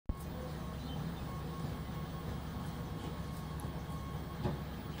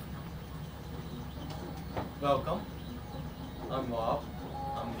Welcome. I'm Rob.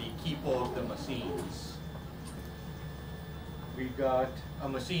 I'm the keeper of the machines. We've got a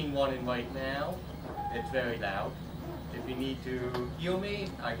machine running right now. It's very loud. If you need to hear me,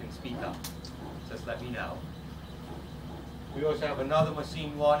 I can speak up. Just let me know. We also have another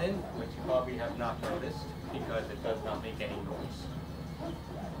machine running, which you probably have not noticed because it does not make any noise.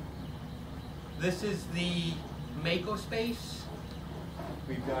 This is the makerspace.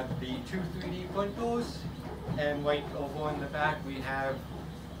 We've got the two 3D printers, and right over in the back we have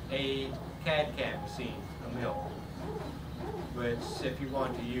a CAD machine, a mill. Which, if you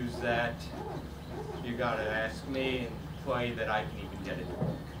want to use that, you gotta ask me and pray that I can even get it to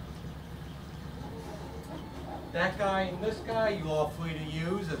work. That guy and this guy, you are free to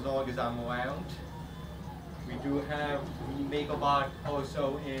use as long as I'm around. We do have the MakerBot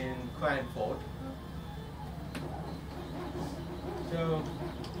also in Cranford. So,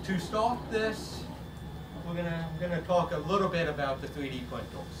 to start this, we're gonna talk a little bit about the 3D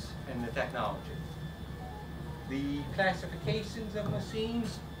printers and the technology. The classifications of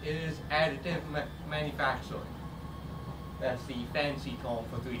machines is additive manufacturing. That's the fancy term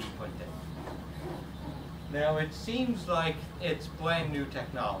for 3D printing. Now it seems like it's brand new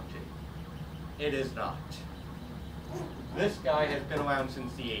technology. It is not. This guy has been around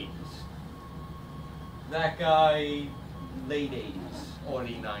since the 80s. That guy, late 80s,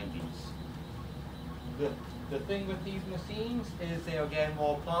 early 90s. The thing with these machines is they are getting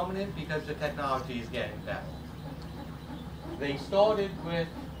more prominent because the technology is getting better. They started with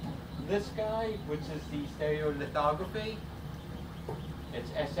this guy, which is the stereolithography. It's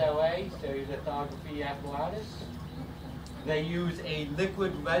SLA, stereolithography apparatus. They use a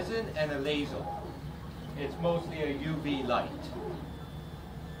liquid resin and a laser. It's mostly a UV light.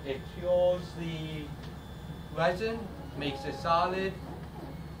 It cures the resin, makes it solid,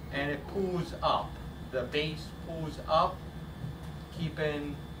 and it pulls up. The base pulls up,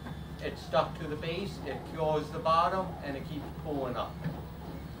 keeping it stuck to the base. It cures the bottom, and it keeps pulling up.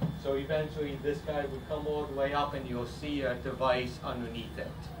 So eventually this guy would come all the way up and you'll see a device underneath it.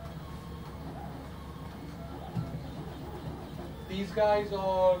 These guys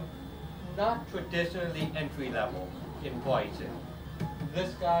are not traditionally entry level in pricing.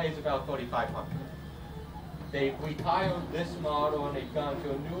 This guy is about $3,500. They've retired this model and they've gone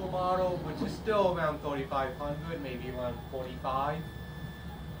to a newer model, which is still around $3,500, maybe around $4,500.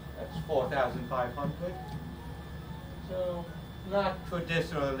 That's $4,500. So, not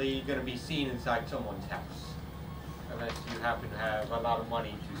traditionally going to be seen inside someone's house, unless you happen to have a lot of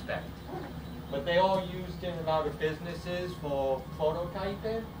money to spend. But they are used in a lot of businesses for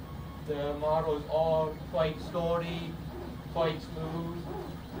prototyping. The models are quite sturdy, quite smooth,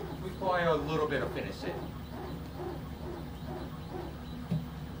 require a little bit of finishing.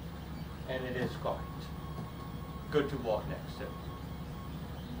 And it is quite good to walk next to.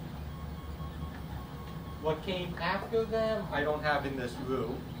 What came after them, I don't have in this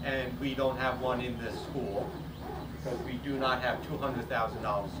room, and we don't have one in this school, because we do not have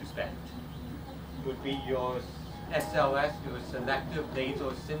 $200,000 to spend. Would be your SLS, your selective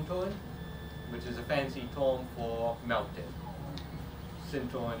laser sintering, which is a fancy term for melting.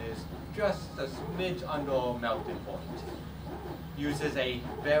 Sintering is just a smidge under a melting point. Uses a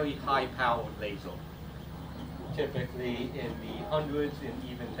very high-powered laser, typically in the hundreds and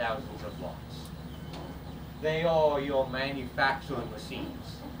even thousands of watts. They are your manufacturing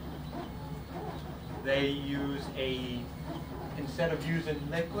machines. They use instead of using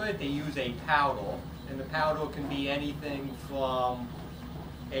liquid, they use a powder. And the powder can be anything from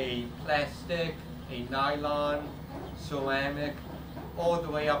a plastic, a nylon, ceramic, all the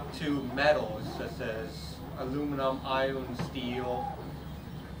way up to metals such as aluminum, iron, steel.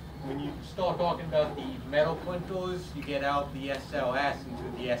 When you start talking about the metal printers, you get out the SLS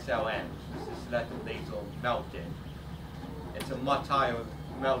into the SLM, which is selective laser melting. It's a much higher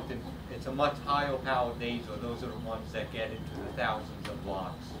melting. It's a much higher powered laser. Those are the ones that get into the thousands of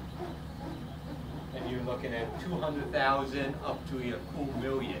watts. And you're looking at 200,000 up to a cool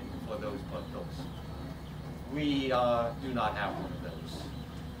million for those printers. We do not have one of those.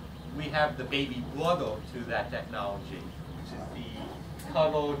 We have the baby brother to that technology, which is the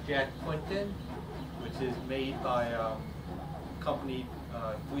color jet printing, which is made by a company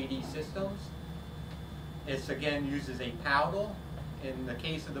 3D Systems. It again uses a powder. In the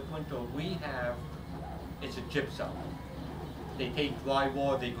case of the printer we have, it's a gypsum. They take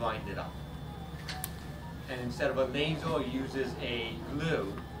drywall, they grind it up. And instead of a laser, it uses a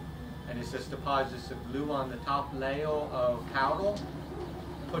glue, and it just deposits the glue on the top layer of powder,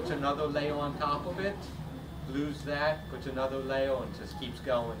 puts another layer on top of it, glues that, puts another layer, and just keeps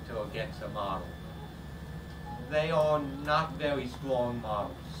going until it gets a model. they are not very strong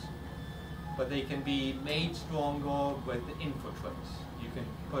models, but they can be made stronger with infiltrates. You can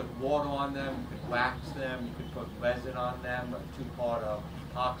put water on them, you can wax them, you can put resin on them, or two-part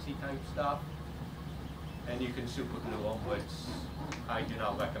epoxy type stuff, and you can super glue them, which I do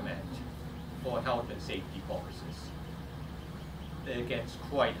not recommend for health and safety purposes. It gets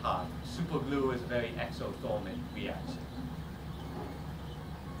quite hot. Super glue is a very exothermic reaction.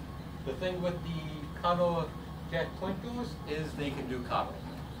 The thing with the color jet pointers is they can do color.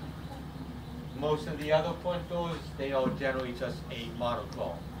 Most of the other pointers, they are generally just a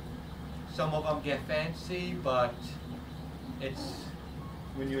monochrome. Some of them get fancy, but it's,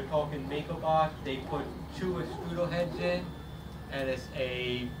 when you're talking MakerBot, they put 2 extruder heads in, and it's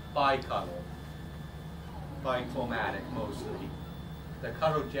a bicolor, bichromatic mostly. The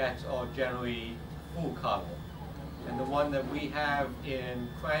color jets are generally full color, and the one that we have in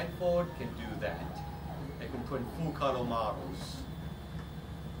Cranford can do that. They can put full color models.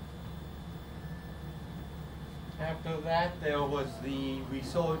 After that, there was the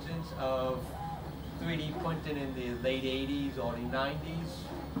resurgence of 3D printing in the late 80s, early 90s,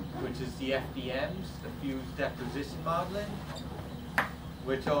 which is the FDMs, the fused deposition modeling,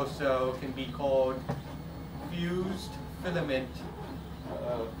 which also can be called fused filament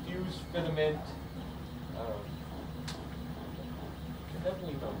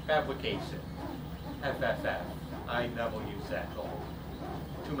fabrication, FFF. I never use that called.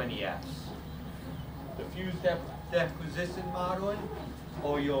 Too many F's. The fused deposition modeling,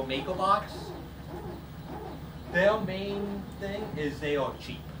 or your MakerBots, their main thing is they are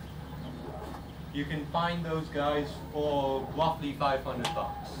cheap. You can find those guys for roughly $500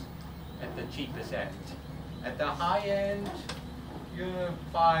 at the cheapest end. At the high end, you're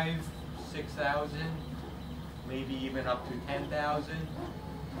 5,000, 6,000, maybe even up to 10,000.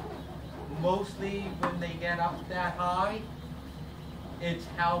 Mostly when they get up that high, it's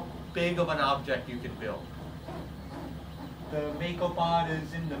how big of an object you can build. The MakerBot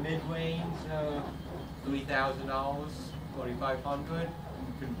is in the mid-range, $3,000, $4,500.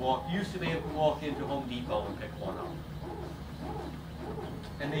 You can used to be able to walk into Home Depot and pick one up.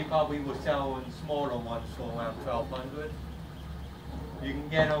 And they probably were selling smaller ones for around $1,200. You can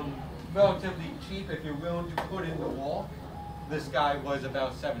get them relatively cheap if you're willing to put in the work. This guy was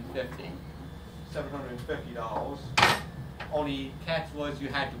about $750. Only catch was you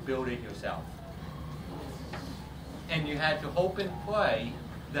had to build it yourself. And you had to hope and pray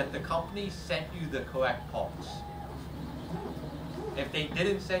that the company sent you the correct parts. If they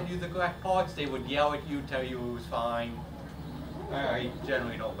didn't send you the correct parts, they would yell at you, tell you it was fine. I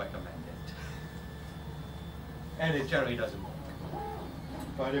generally don't recommend it. And it generally doesn't work.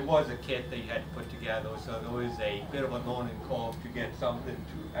 But it was a kit that you had to put together, so there was a bit of a learning curve to get something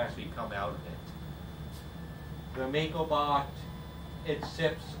to actually come out of it. The MakerBot, it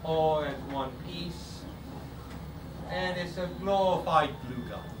zips all as one piece, and it's a glorified glue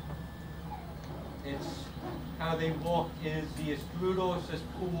gun. It's how they work is the extruder just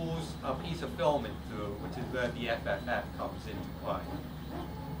pulls a piece of filament through, which is where the FFF comes into play.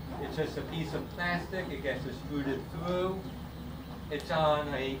 It's just a piece of plastic, it gets extruded through. It's on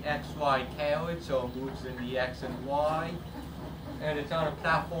a XY carriage, so it moves in the X and Y. And it's on a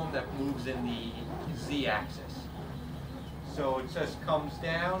platform that moves in the Z axis. So it just comes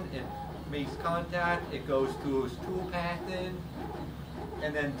down, it makes contact, it goes through its tool pattern,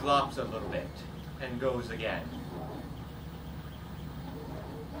 and then drops a little bit, and goes again.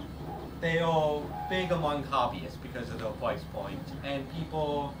 They are big among hobbyists because of their price point, and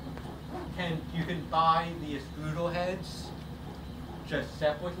you can buy the extruder heads just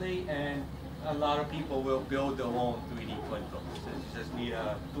separately, and a lot of people will build their own 3D printers. You just need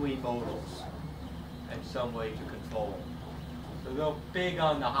 3 motors and some way to control them. So they're big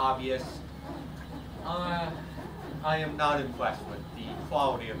on the hobbyists. I am not impressed with the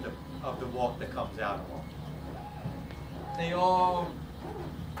quality of the work that comes out of them.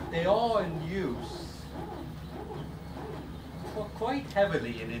 They are in use quite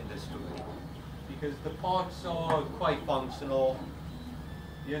heavily in industry because the parts are quite functional.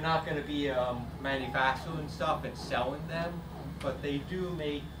 You're not going to be manufacturing stuff and selling them, but they do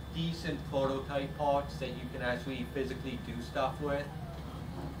make decent prototype parts that you can actually physically do stuff with.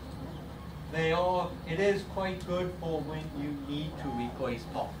 It is quite good for when you need to replace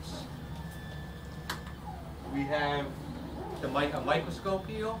parts. We have a microscope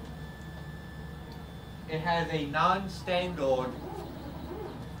here. It has a non-standard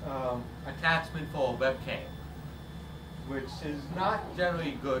attachment for a webcam, which is not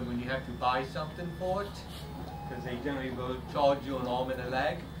generally good when you have to buy something for it, because they generally will charge you an arm and a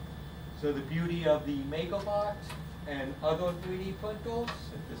leg. So the beauty of the MakerBot and other 3D printers,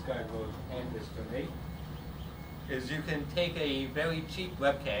 if this guy will hand this to me, is you can take a very cheap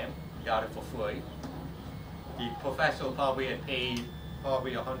webcam, got it for free. The professor probably had paid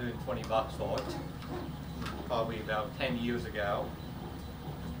probably 120 bucks for it, probably about 10 years ago.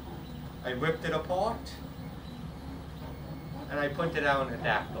 I ripped it apart, and I printed out an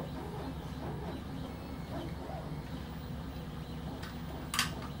adapter.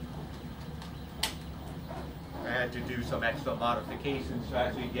 I had to do some extra modifications to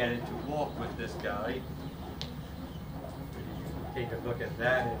actually get it to work with this guy. Take a look at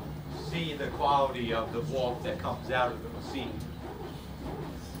that and see the quality of the work that comes out of the machine.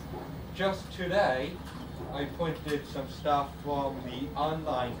 Just today, I printed some stuff from the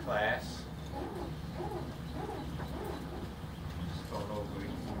online class. Just throw it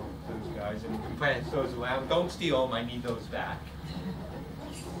over those guys and you can pass those around. Don't steal them, I need those back.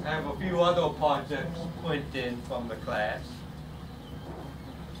 I have a few other projects printed from the class.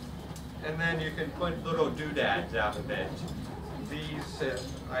 And then you can print little doodads out of it. These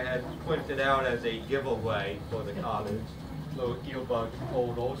I had printed out as a giveaway for the college, little earbud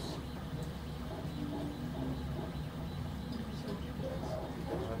holders.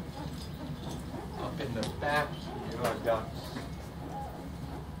 Up in the back here I've got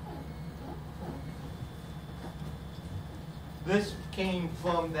this came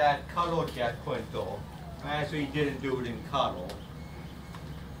from that color jet printer. I actually didn't do it in color.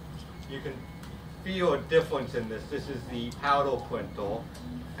 You can feel a difference in this. This is the powder printer.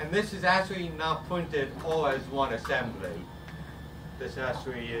 And this is actually not printed all as one assembly. This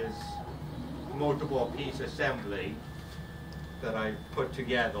actually is multiple piece assembly that I put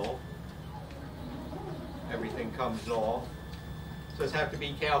together. Everything comes off. So just have to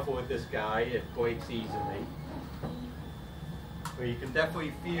be careful with this guy. It breaks easily. But you can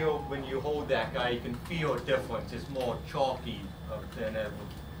definitely feel when you hold that guy, you can feel a difference. It's more chalky than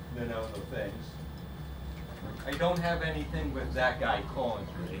other things. I don't have anything with that guy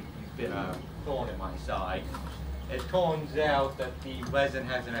currently. He's been a thorn in my side. It turns out that the resin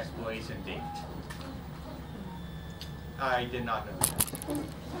has an expiration date. I did not know that.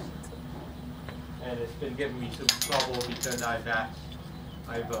 And it's been giving me some trouble because I've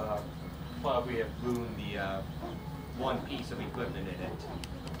probably have ruined the one piece of equipment in it,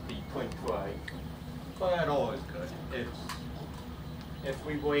 the print tray. But that all is good. If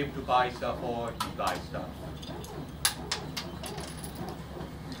we were able to buy stuff, or you buy stuff.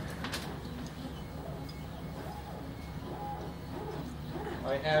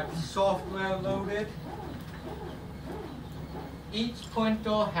 I have software loaded. Each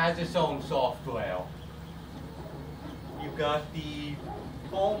printer has its own software. You've got the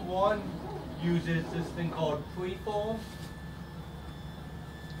Form 1 uses this thing called Freeform.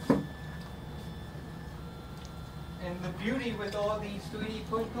 And the beauty with all these 3D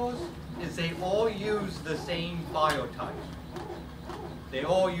printers is they all use the same file type. They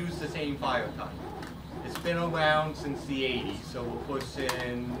all use the same file type. It's been around since the 80s, so we're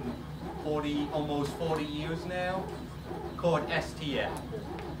pushing almost 40 years now, called STL.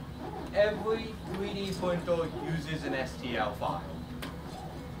 Every 3D printer uses an STL file.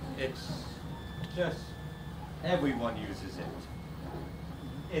 It's just, everyone uses it.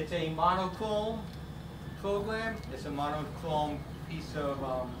 It's a monochrome program. It's a monochrome piece of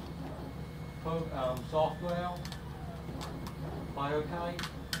software, file type.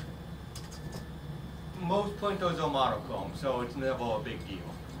 Most printers are monochrome, so it's never a big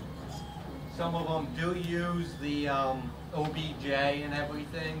deal. Some of them do use the OBJ and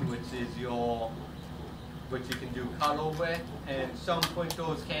everything, which you can do color with, and some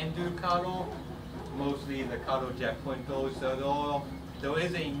printers can do color, mostly the color jet printers. So there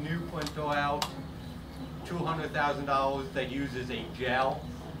is a new printer out, $200,000, that uses a gel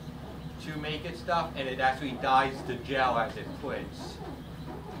to make it stuff, and it actually dyes the gel as it prints.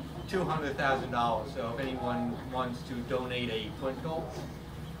 $200,000. So if anyone wants to donate a printer,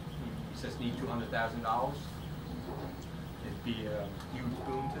 you just need $200,000. It'd be a huge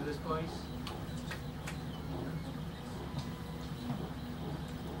boon to this place.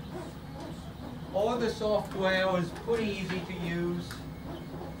 All the software is pretty easy to use.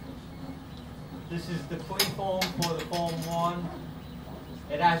 This is the Freeform for the Form 1.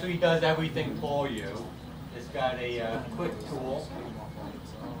 It actually does everything for you. It's got a quick tool.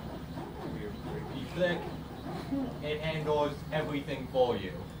 You click, it handles everything for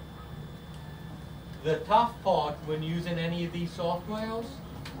you. The tough part when using any of these softwares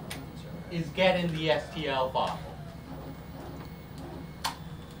is getting the STL file.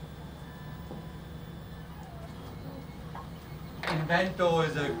 Inventor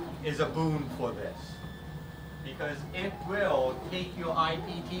is a is a boon for this, because it will take your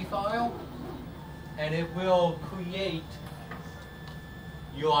IPT file and it will create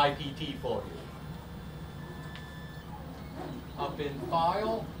your IPT for you. Up in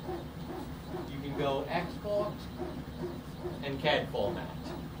File, you can go Export and CAD format.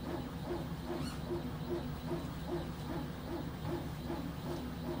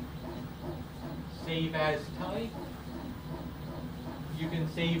 Save as type, you can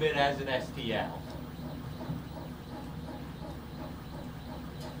save it as an STL.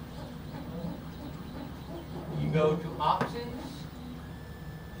 You go to Options,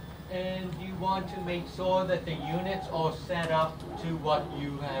 and you want to make sure that the units are set up to what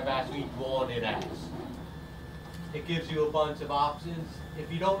you have actually drawn it as. It gives you a bunch of options.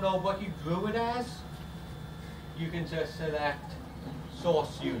 If you don't know what you drew it as, you can just select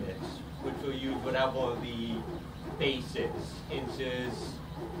source units, which will use whatever the base is, inches,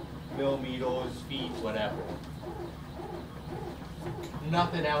 millimeters, feet, whatever.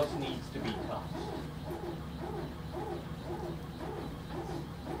 Nothing else needs to be touched.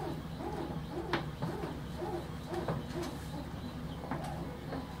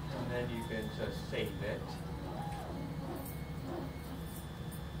 And then you can just save it.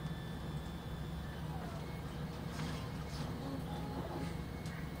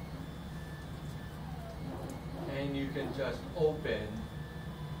 And you can just open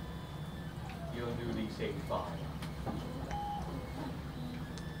your newly saved file.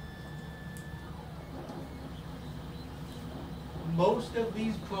 Most of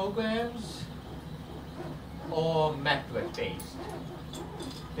these programs are metric based.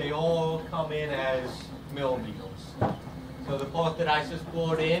 They all come in as millimeters. So the part that I just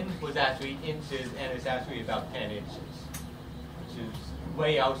brought in was actually inches, and it's actually about 10 inches, which is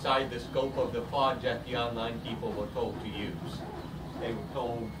way outside the scope of the project the online people were told to use. They were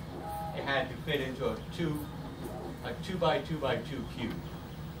told it had to fit into a 2 by 2 by 2 cube.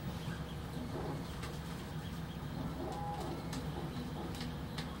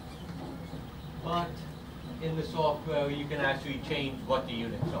 But in the software, you can actually change what the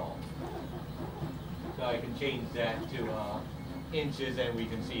units are. So I can change that to inches, and we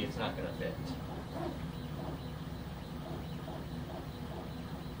can see it's not going to fit.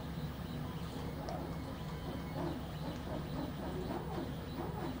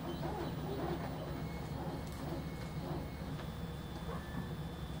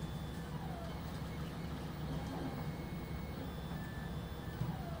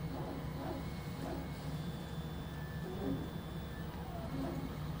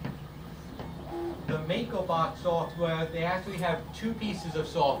 The MakerBot software, they actually have two pieces of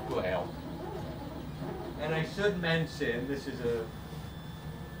software. And I should mention, this is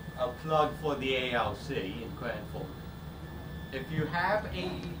a plug for the ALC in Cranford. If you have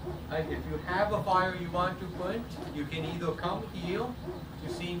a file you want to print, you can either come here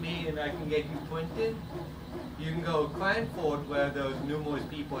to see me and I can get you printed. You can go to Cranford, where there's numerous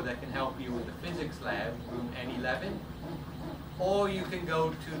people that can help you with the physics lab, room N11. Or you can go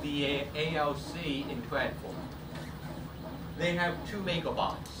to the ALC in Cranford. They have 2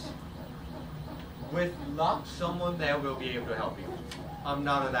 MakerBots. With luck, someone there will be able to help you. I'm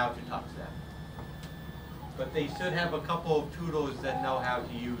not allowed to touch them. But they should have a couple of tutors that know how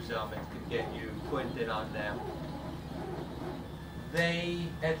to use them and can get you printed on them. They,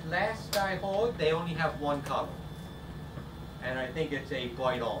 at last I heard, they only have one color. And I think it's a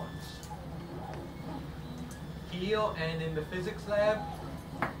bright orange. Here and in the physics lab,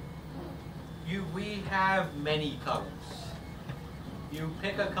 we have many colors. You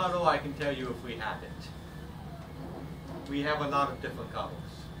pick a color, I can tell you if we have it. We have a lot of different colors.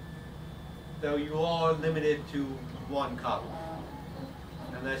 So you are limited to one color,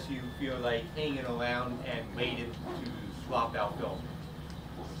 unless you feel like hanging around and waiting to swap out filament.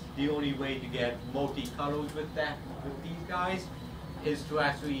 The only way to get multi-colors with these guys is to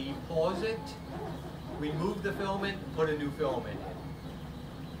actually pause it, remove the filament, put a new filament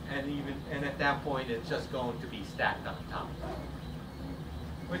in. And at that point it's just going to be stacked on top.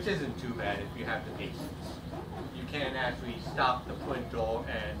 Which isn't too bad if you have the patience. You can't actually stop the printer,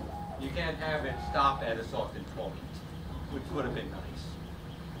 and you can't have it stop at a certain point, which would have been nice.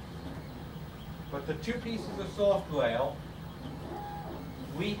 But the 2 pieces of software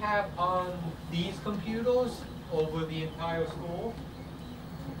we have on these computers over the entire school.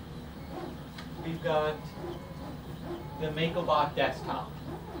 We've got the MakerBot desktop.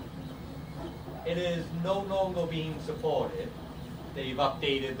 It is no longer being supported. They've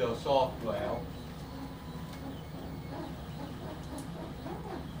updated their software.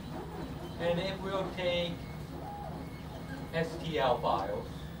 And it will take STL files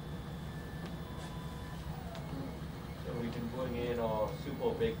we can bring in our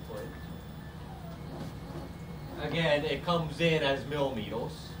super big print. Again, it comes in as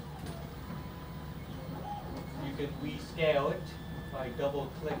millimeters. You can rescale it by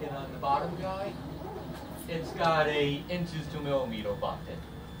double clicking on the bottom guy. It's got a inches to millimeter button,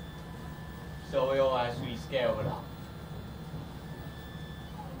 so it'll actually scale it up.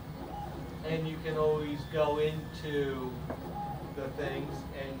 And you can always go into the things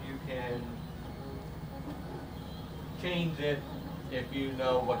and you can change it if you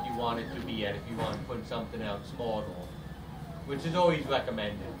know what you want it to be at, if you want to put something out smaller, which is always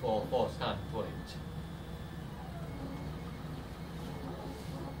recommended for first time print.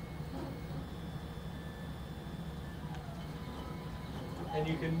 And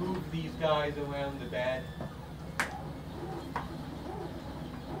you can move these guys around the bed.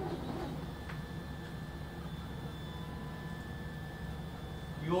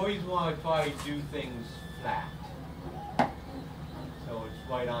 You always want to try to do things flat, so it's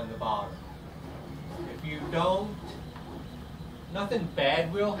right on the bottom. If you don't, nothing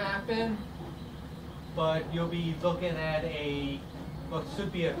bad will happen, but you'll be looking at what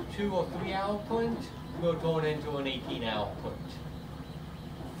should be a 2 or 3 hour print, will turn into an 18-hour print.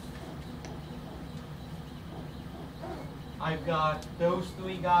 I've got those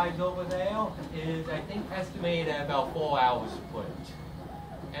 3 guys over there, is I think estimated at about 4 hours to print.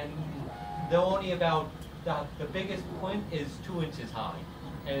 And they're only about, the biggest print is 2 inches high,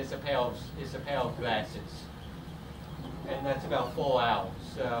 and it's a pair of glasses, and that's about 4 hours.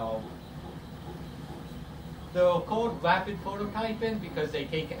 So they're called rapid prototyping because they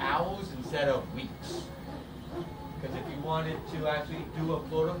take hours instead of weeks. Because if you wanted to actually do a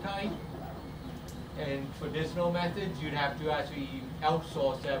prototype in traditional methods, you'd have to actually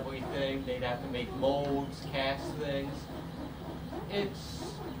outsource everything. They'd have to make molds, cast things. It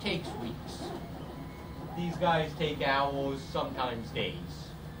takes weeks. These guys take hours, sometimes days.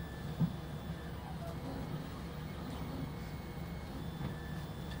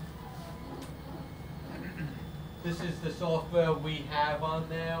 This is the software we have on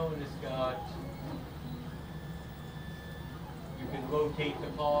now, and it's got, you can rotate the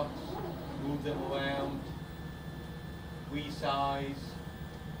parts, move them around, resize.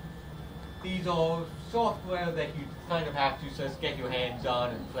 These are software that you kind of have to just get your hands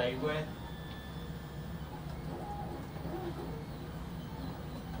on and play with.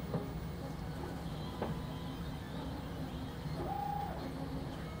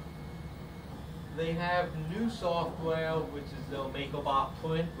 They have new software, which is the MakerBot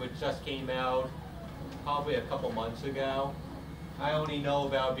Print, which just came out probably a couple months ago. I only know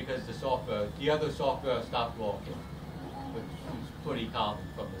about it because the other software stopped working, which is pretty common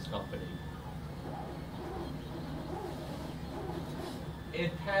from this company.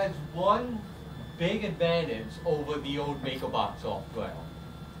 It has one big advantage over the old MakerBot software.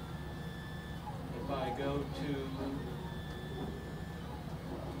 If I go to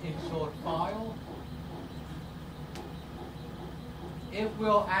Insert File, it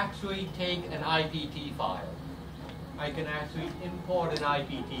will actually take an IPT file. I can actually import an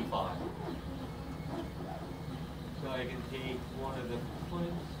IPT file. So I can take one of the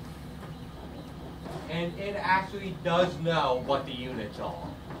prints, and it actually does know what the units are.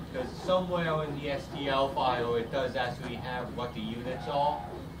 Because somewhere in the STL file it does actually have what the units are.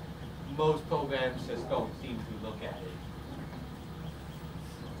 Most programs just don't seem to look at it.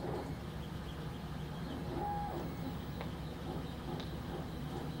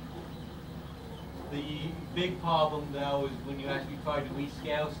 The big problem though is when you actually try to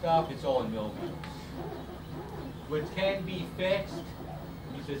rescale stuff, it's all in millimeters. Which can be fixed,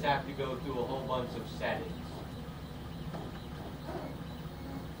 you just have to go through a whole bunch of settings.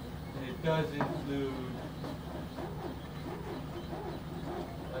 And it does include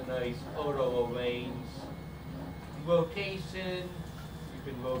a nice auto arrange. Rotation, you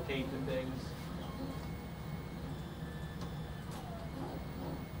can rotate the things.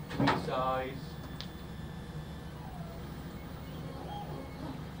 Resize.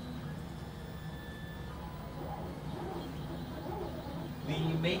 The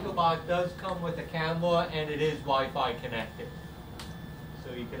MakerBot does come with a camera, and it is Wi-Fi connected.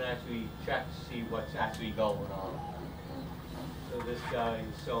 So you can actually check to see what's actually going on. So this guy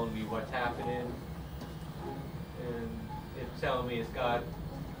is showing me what's happening, and it's telling me it's got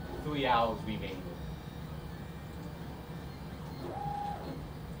 3 hours remaining.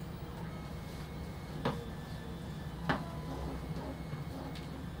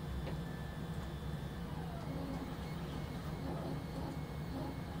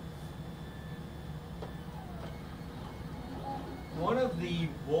 One of the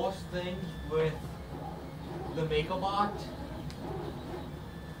worst things with the MakerBot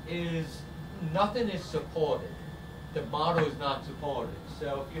is nothing is supported. The model is not supported.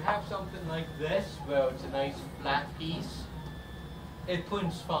 So if you have something like this, where it's a nice flat piece, it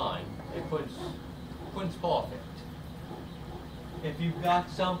prints fine. It prints perfect. If you've got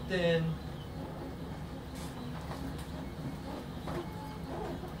something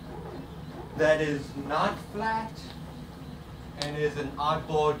that is not flat and is an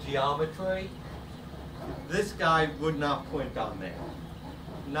oddball geometry, this guy would not print on there.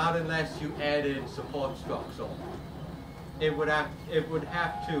 Not unless you added support structure. It would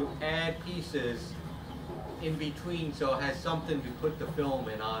have to add pieces in between so it has something to put the film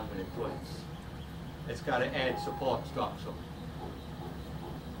in on when it prints. It's got to add support structure.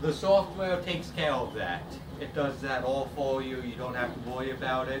 The software takes care of that. It does that all for you. You don't have to worry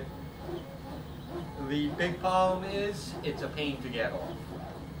about it. The big problem is it's a pain to get off.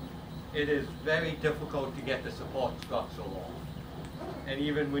 It is very difficult to get the support structure off. And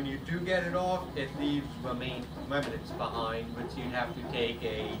even when you do get it off, it leaves remnants behind, which you'd have to take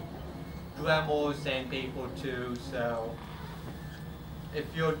a Dremel sandpaper to. So if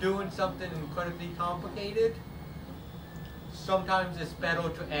you're doing something incredibly complicated, sometimes it's better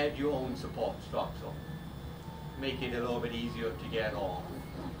to add your own support structure. Make it a little bit easier to get off.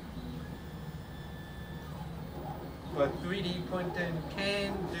 But 3D printing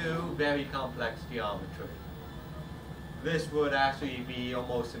can do very complex geometry. This would actually be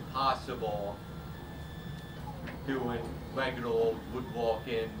almost impossible doing regular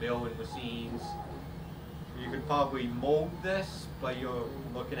woodworking, milling machines. You could probably mold this, but you're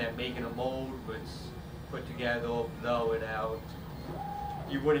looking at making a mold, which put together, blow it out.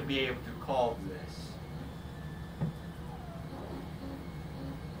 You wouldn't be able to carve this.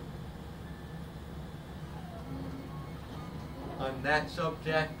 On that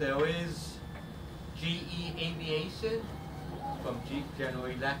subject, there is GE Aviation from General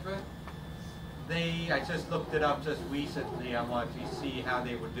Electric. I just looked it up just recently. I wanted to see how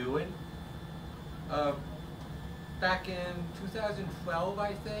they were doing. Back in 2012,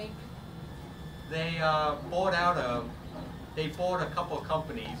 I think, they bought a couple of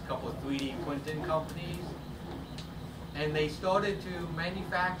companies, a couple of 3D printing companies, and they started to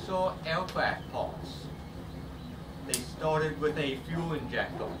manufacture aircraft parts. They started with a fuel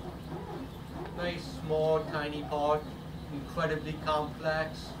injector. Nice, small, tiny part, incredibly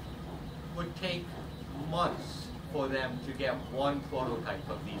complex. Would take months for them to get one prototype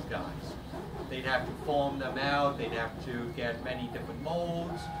of these guys. They'd have to form them out, they'd have to get many different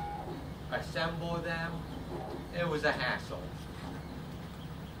molds, assemble them. It was a hassle.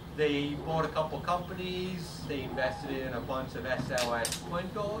 They bought a couple companies, they invested in a bunch of SLS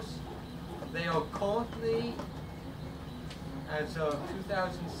printers. They are currently, as of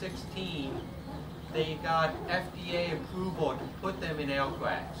 2016, they got FDA approval to put them in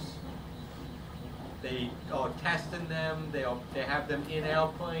aircrafts. They are testing them, they have them in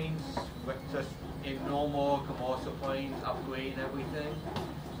airplanes, just in normal commercial planes, upgrading everything.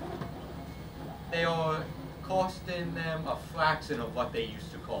 They are costing them a fraction of what they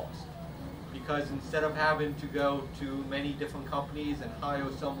used to cost. Because instead of having to go to many different companies and hire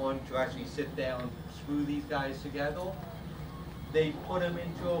someone to actually sit down and screw these guys together, they put them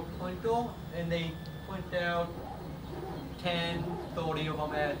into a printer and they print out 10, 30 of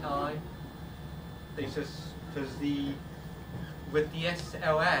them at a time. They just, with the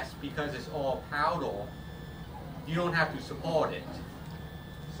SLS, because it's all powder, you don't have to support it.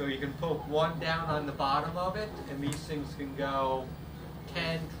 So you can put one down on the bottom of it, and these things can go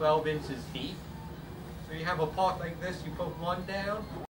 10, 12 inches deep. So you have a part like this, you put one down,